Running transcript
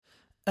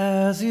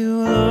As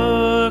you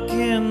look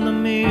in the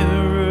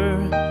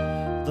mirror,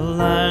 the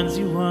lines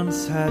you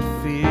once had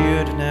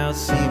feared now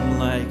seem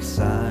like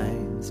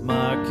signs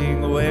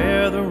marking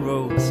where the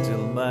road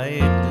still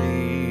might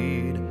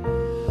lead.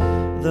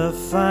 The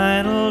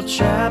final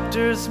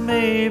chapters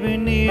may be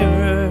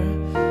nearer,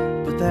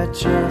 but that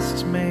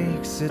just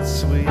makes it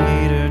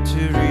sweeter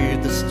to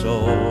read the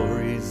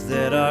stories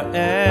that are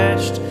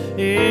etched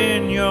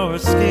in your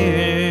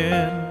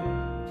skin.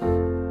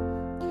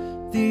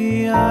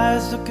 The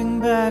eyes looking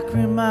back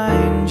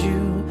remind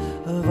you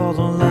of all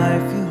the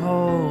life you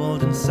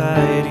hold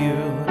inside you.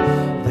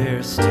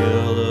 There's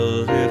still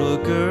a little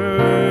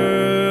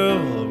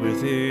girl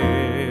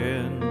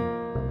within.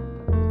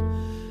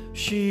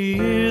 She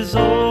is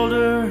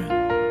older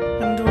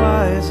and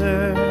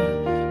wiser,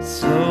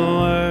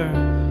 slower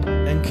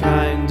and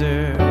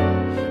kinder,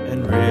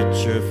 and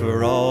richer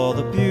for all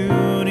the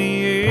beauty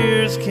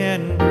years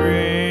can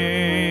bring.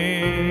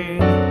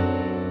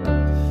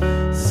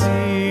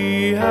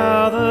 See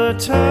how the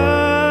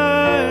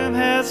time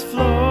has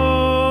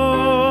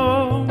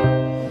flown,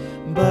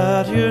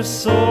 but your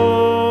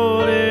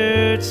soul,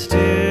 it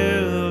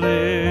still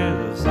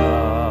lives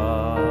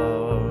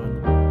on.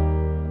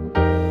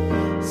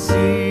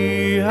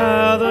 See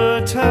how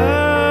the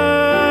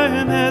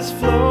time has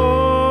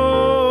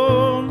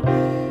flown,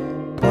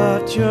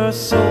 but your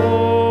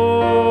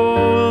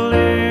soul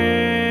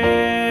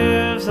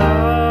lives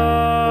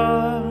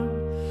on.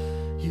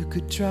 You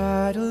could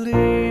try to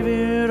leave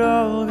it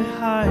all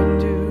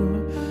behind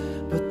you,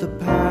 but the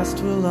past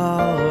will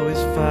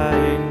always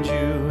find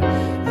you.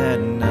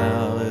 And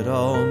now it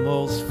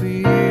almost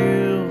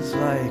feels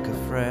like a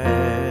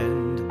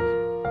friend.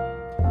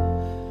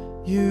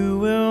 You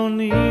will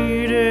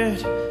need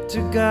it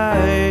to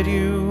guide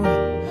you.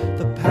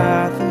 The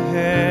path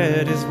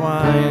ahead is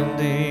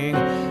winding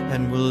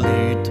and will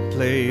lead to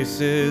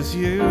places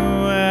you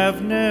have